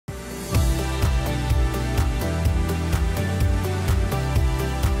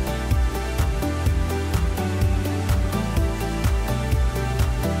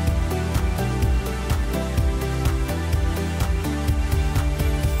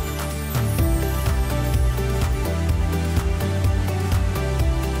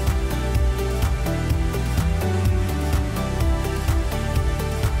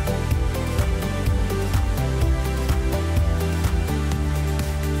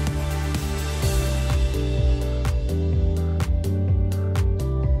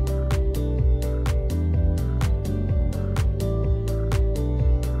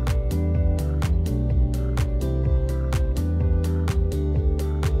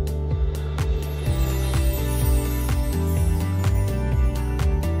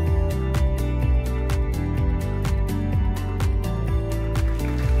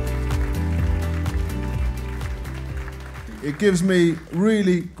gives me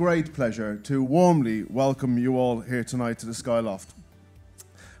really great pleasure to warmly welcome you all here tonight to the Skyloft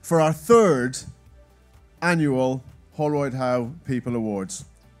for our third annual Holroyd Howe People Awards.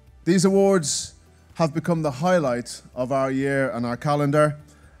 These awards have become the highlight of our year and our calendar,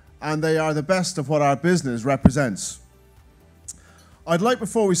 and they are the best of what our business represents. I'd like,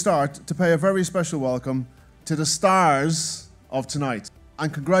 before we start, to pay a very special welcome to the stars of tonight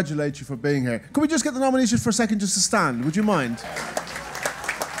and congratulate you for being here. Could we just get the nominations for a second just to stand? Would you mind?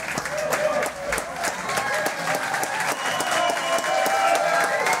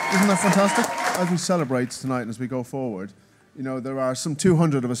 Isn't that fantastic? As we celebrate tonight and as we go forward, you know, there are some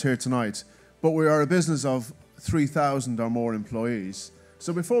 200 of us here tonight, but we are a business of 3,000 or more employees.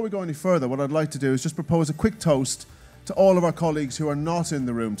 So before we go any further, what I'd like to do is just propose a quick toast to all of our colleagues who are not in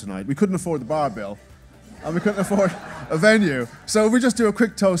the room tonight. We couldn't afford the bar bill, and we couldn't afford a venue. So we just do a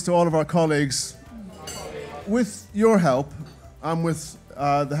quick toast to all of our colleagues. With your help, and with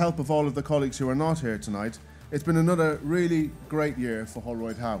the help of all of the colleagues who are not here tonight, it's been another really great year for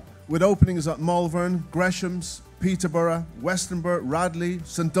Holroyd Howe, with openings at Malvern, Gresham's, Peterborough, Westonborough, Radley,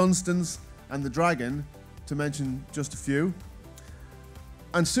 St Dunstan's, and the Dragon, to mention just a few.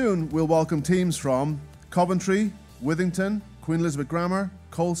 And soon we'll welcome teams from Coventry, Withington, Queen Elizabeth Grammar,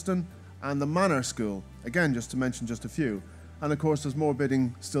 Colston, and the Manor School, again, just to mention just a few. And of course, there's more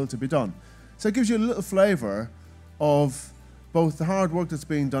bidding still to be done. So it gives you a little flavour of both the hard work that's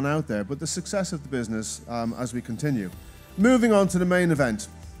being done out there, but the success of the business as we continue. Moving on to the main event.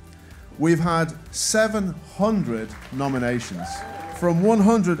 We've had 700 nominations from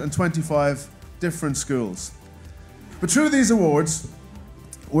 125 different schools. But through these awards,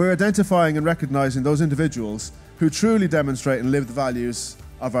 we're identifying and recognising those individuals who truly demonstrate and live the values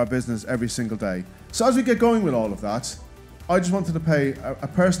of our business every single day. So as we get going with all of that, I just wanted to pay a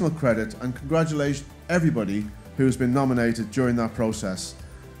personal credit and congratulate everybody who has been nominated during that process.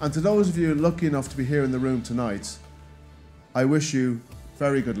 And to those of you lucky enough to be here in the room tonight, I wish you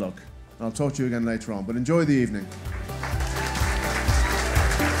very good luck. And I'll talk to you again later on, but enjoy the evening.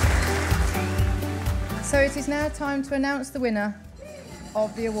 So it is now time to announce the winner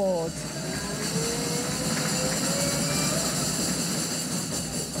of the award.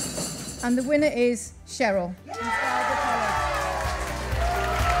 And the winner is Cheryl.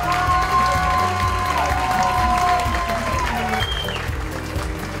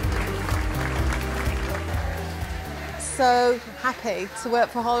 So happy to work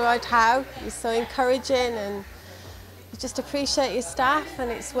for Holroyd Howe. You're so encouraging and you just appreciate your staff,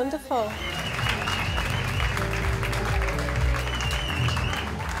 and it's wonderful.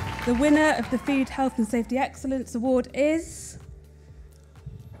 The winner of the Food, Health and Safety Excellence Award is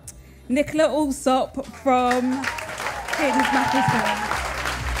Nicola Alsop from Hayden's Macclesfield.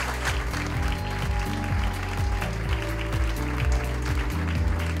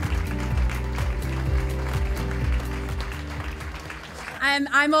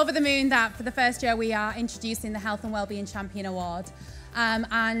 I'm over the moon that for the first year we are introducing the Health and Wellbeing Champion Award.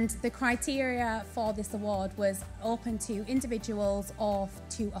 And the criteria for this award was open to individuals or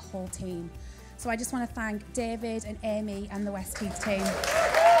to a whole team. So I just want to thank David and Amy and the West Heath team.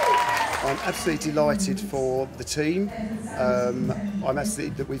 I'm absolutely delighted for the team. I'm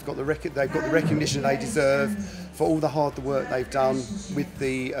absolutely that they've got the recognition they deserve for all the hard work they've done with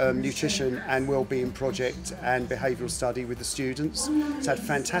the nutrition and wellbeing project and behavioural study with the students. It's had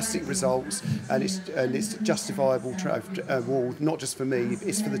fantastic results, and it's a justifiable award, not just for me,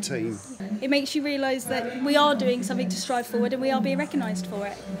 it's for the team. It makes you realise that we are doing something to strive forward and we are being recognised for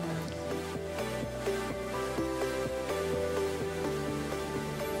it.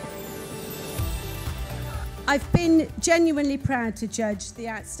 I've been genuinely proud to judge the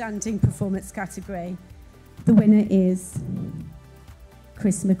Outstanding Performance category. The winner is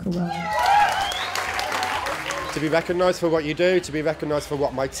Chris McElroy. To be recognised for what you do, to be recognised for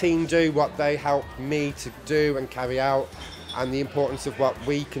what my team do, what they help me to do and carry out, and the importance of what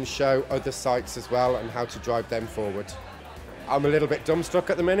we can show other sites as well and how to drive them forward. I'm a little bit dumbstruck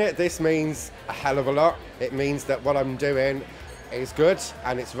at the minute. This means a hell of a lot. It means that what I'm doing is good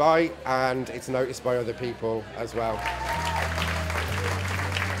and it's right and it's noticed by other people as well.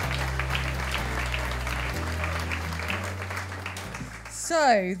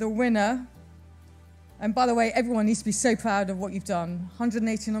 So the winner, and by the way, everyone needs to be so proud of what you've done.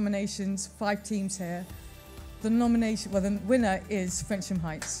 180 nominations, 5 teams here. The winner is Frensham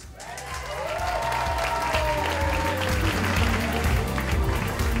Heights.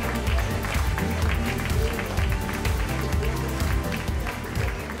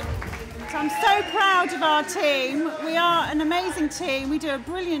 I'm so proud of our team. We are an amazing team. We do a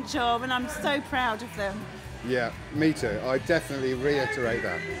brilliant job and I'm so proud of them. Yeah, me too. I definitely reiterate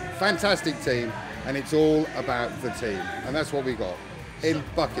that. Fantastic team, and it's all about the team. And that's what we got, in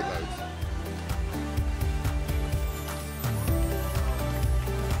bucket loads.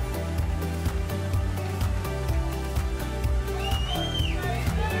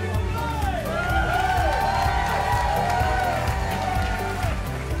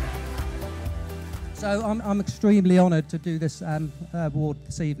 So I'm extremely honoured to do this award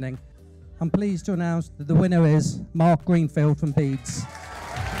this evening. I'm pleased to announce that the winner is Mark Greenfield from Beeds.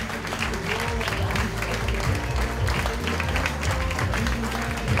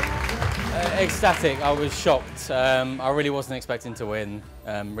 Ecstatic, I was shocked. I really wasn't expecting to win.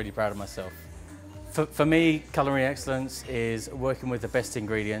 Really proud of myself. For me, culinary excellence is working with the best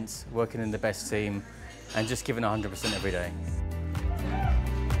ingredients, working in the best team, and just giving 100% every day.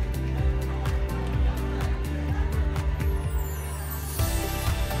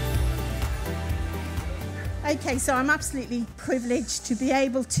 Okay, so I'm absolutely privileged to be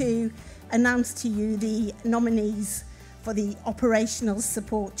able to announce to you the nominees for the Operational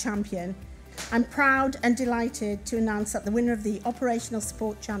Support Champion. I'm proud and delighted to announce that the winner of the Operational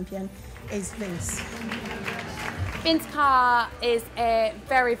Support Champion is Vince. Vince Carr is a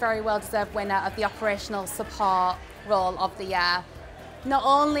very, very well-deserved winner of the Operational Support Role of the Year. Not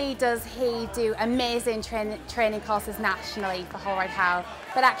only does he do amazing training courses nationally for Holroyd Howe,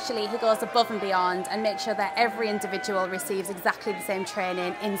 but actually he goes above and beyond and makes sure that every individual receives exactly the same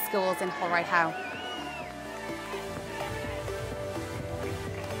training in schools in Holroyd Howe.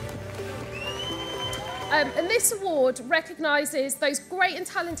 And this award recognises those great and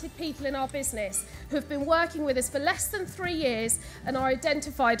talented people in our business who have been working with us for less than 3 years and are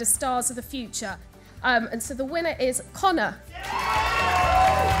identified as stars of the future. And so the winner is Connor.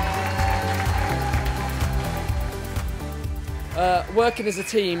 Working as a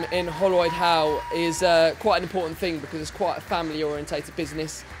team in Holroyd Howe is quite an important thing because it's quite a family-orientated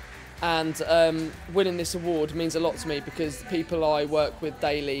business, and winning this award means a lot to me because the people I work with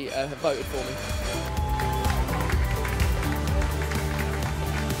daily have voted for me.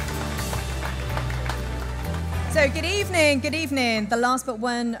 So good evening, the last but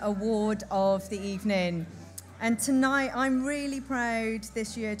one award of the evening. And tonight I'm really proud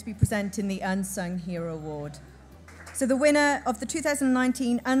this year to be presenting the Unsung Hero Award. So the winner of the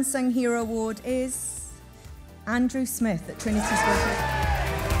 2019 Unsung Hero Award is Andrew Smith at Trinity School.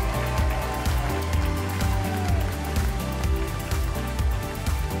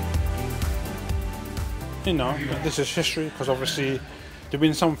 You know, this is history because obviously to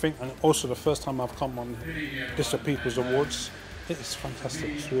win something, and also the first time I've come on this People's Awards, it's fantastic,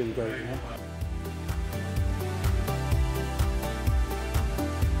 it's really great, you know.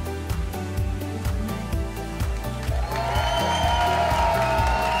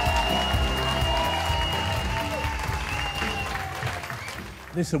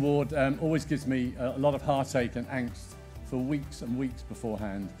 This award always gives me a lot of heartache and angst for weeks and weeks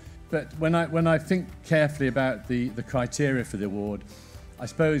beforehand. But when I think carefully about the criteria for the award, I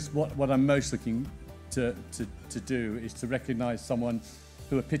suppose what I'm most looking to do is to recognise someone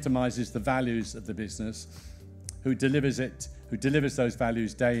who epitomises the values of the business, who delivers those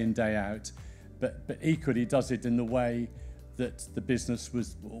values day in, day out, but equally does it in the way that the business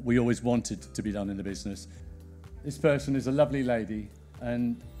we always wanted to be done in the business. This person is a lovely lady,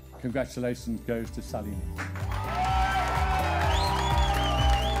 and congratulations goes to Sally.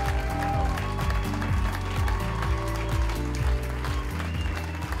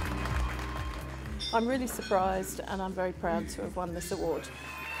 I'm really surprised and I'm very proud to have won this award.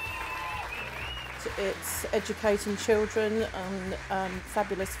 It's educating children on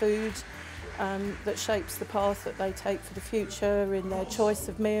fabulous food that shapes the path that they take for the future in their choice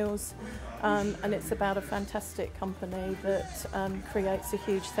of meals, and it's about a fantastic company that creates a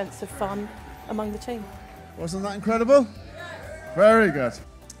huge sense of fun among the team. Wasn't that incredible? Very good.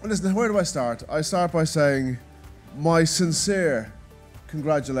 Listen, where do I start? I start by saying my sincere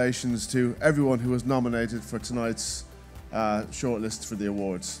congratulations to everyone who was nominated for tonight's shortlist for the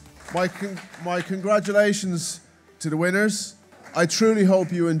awards. My congratulations to the winners. I truly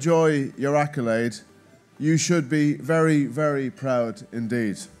hope you enjoy your accolade. You should be very, very proud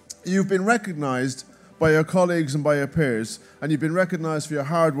indeed. You've been recognised by your colleagues and by your peers, and you've been recognised for your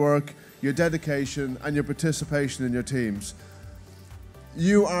hard work, your dedication, and your participation in your teams.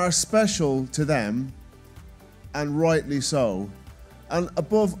 You are special to them, and rightly so. And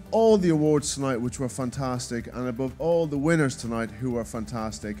above all the awards tonight, which were fantastic, and above all the winners tonight, who were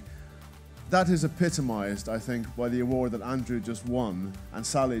fantastic, that is epitomised, I think, by the award that Andrew just won and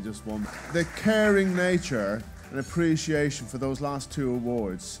Sally just won. The caring nature and appreciation for those last two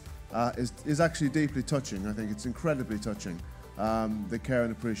awards is actually deeply touching. I think it's incredibly touching, the care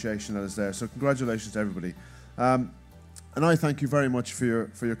and appreciation that is there. So congratulations to everybody. And I thank you very much for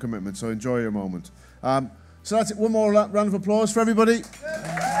your commitment, so enjoy your moment. So that's it. One more round of applause for everybody.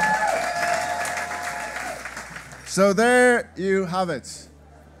 So there you have it.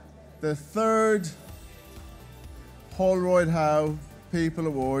 The third Holroyd Howe People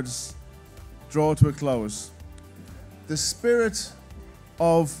Awards draw to a close. The spirit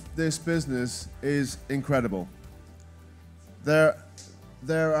of this business is incredible. There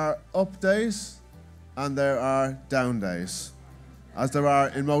are up days and there are down days, as there are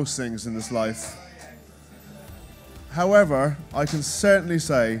in most things in this life. However, I can certainly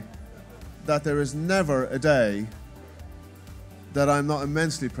say that there is never a day that I'm not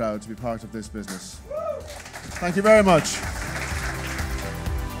immensely proud to be part of this business. Thank you very much.